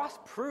cross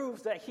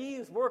proves that he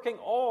is working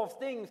all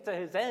things to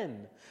his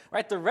end.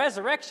 Right? The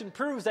resurrection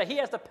proves that he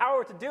has the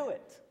power to do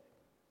it.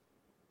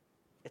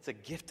 It's a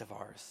gift of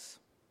ours.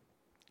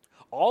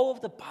 All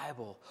of the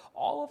Bible,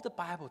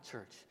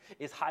 church,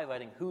 is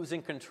highlighting who's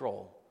in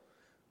control.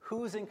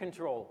 Who's in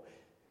control?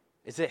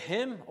 Is it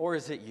him or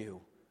is it you?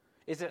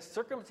 Is it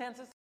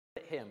circumstances?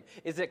 Him?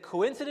 Is it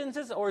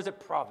coincidences or is it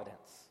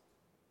providence?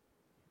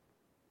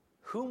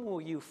 Whom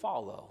will you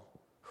follow?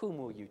 Whom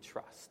will you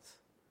trust?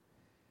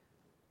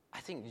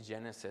 I think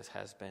Genesis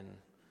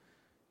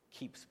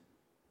keeps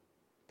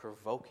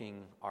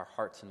provoking our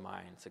hearts and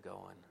minds to go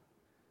on.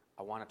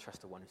 I want to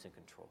trust the one who's in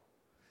control.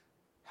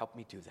 Help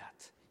me do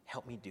that.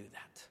 Help me do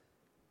that.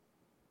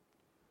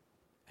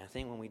 And I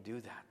think when we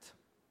do that,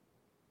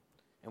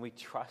 and we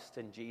trust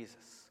in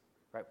Jesus,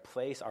 right,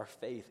 place our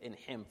faith in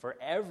him for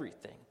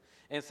everything,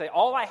 and say,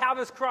 all I have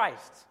is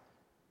Christ.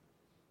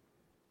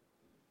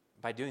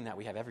 By doing that,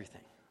 we have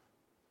everything.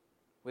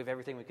 We have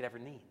everything we could ever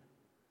need.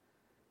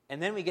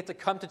 And then we get to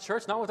come to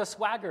church not with a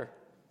swagger,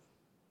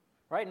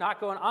 right?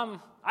 Not going,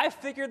 I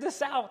figured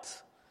this out.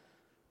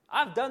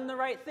 I've done the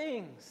right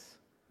things.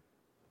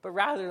 But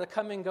rather to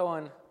come in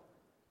going,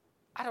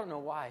 I don't know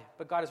why,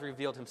 but God has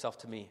revealed himself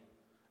to me.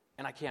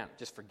 And I can't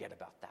just forget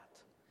about that.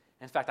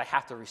 In fact, I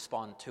have to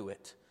respond to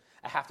it.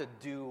 I have to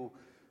do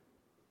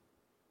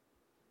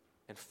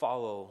and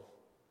follow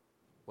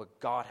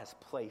what God has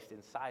placed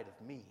inside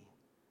of me,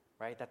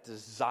 right? That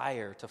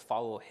desire to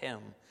follow him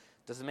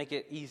doesn't make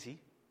it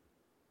easy,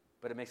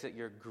 but it makes it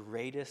your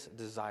greatest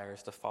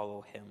desires to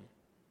follow him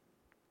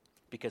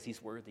because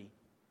he's worthy.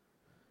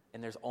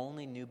 And there's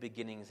only new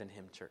beginnings in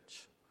him,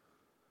 church,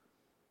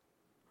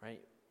 right?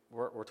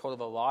 We're told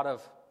of a lot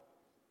of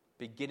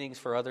beginnings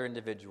for other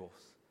individuals,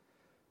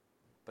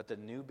 but the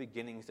new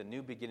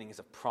beginnings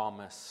of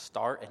promise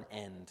start and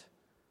end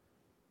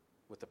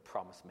with the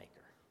promise maker.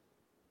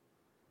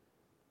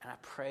 And I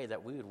pray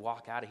that we would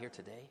walk out of here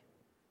today,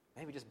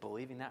 maybe just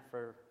believing that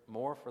for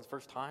the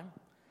first time.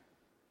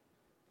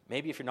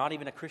 Maybe if you're not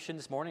even a Christian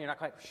this morning, you're not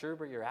quite sure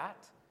where you're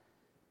at.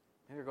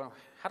 Maybe you're going,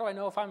 how do I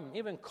know if I'm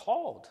even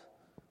called?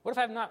 What if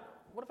I'm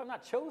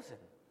not chosen?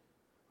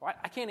 Well,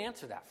 I can't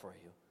answer that for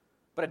you.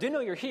 But I do know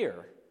you're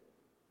here.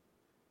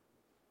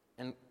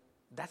 And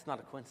that's not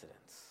a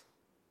coincidence.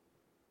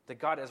 That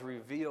God has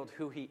revealed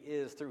who he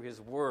is through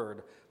his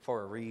word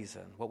for a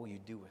reason. What will you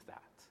do with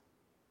that?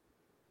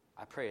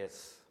 I pray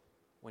it's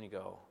when you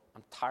go,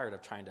 I'm tired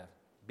of trying to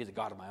be the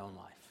God of my own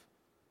life.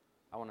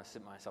 I want to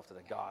submit myself to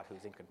the God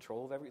who's in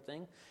control of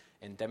everything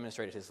and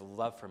demonstrated his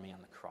love for me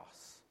on the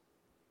cross.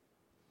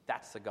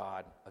 That's the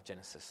God of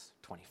Genesis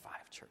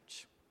 25,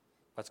 church.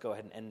 Let's go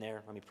ahead and end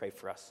there. Let me pray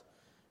for us,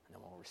 and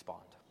then we'll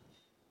respond.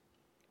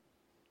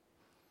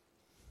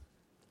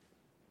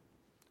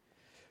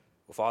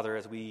 Well, Father,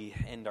 as we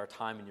end our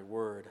time in your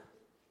word,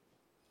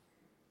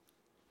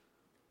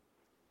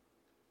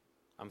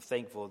 I'm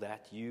thankful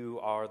that you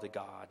are the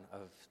God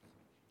of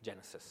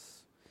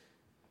Genesis,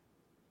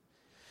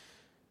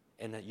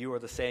 and that you are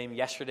the same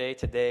yesterday,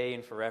 today,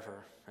 and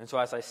forever. And so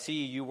as I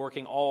see you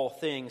working all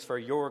things for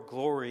your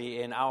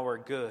glory and our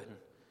good,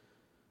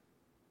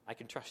 I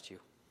can trust you.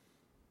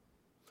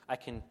 I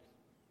can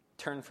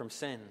turn from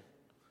sin,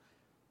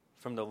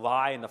 from the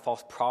lie and the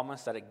false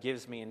promise that it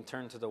gives me, and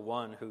turn to the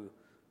one who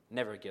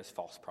never gives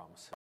false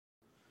promises.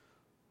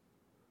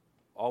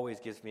 Always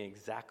gives me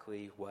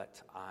exactly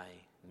what I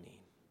need.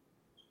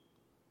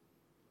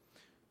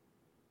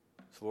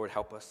 So Lord,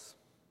 help us.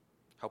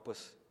 Help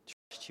us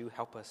trust you.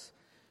 Help us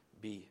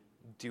be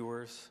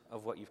doers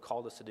of what you've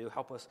called us to do.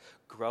 Help us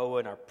grow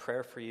in our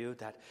prayer for you,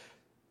 that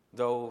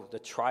though the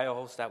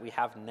trials that we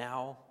have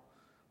now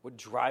would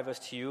drive us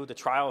to you, the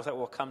trials that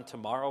will come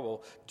tomorrow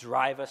will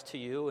drive us to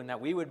you, and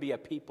that we would be a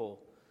people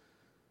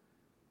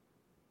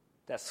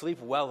that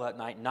sleep well at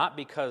night, not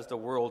because the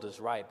world is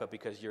right, but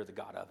because you're the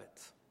God of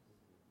it.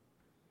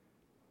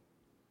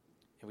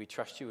 And we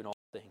trust you in all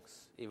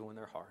things, even when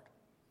they're hard.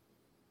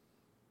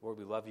 Lord,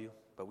 we love you,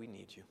 but we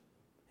need you.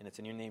 And it's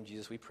in your name,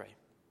 Jesus, we pray.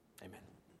 Amen.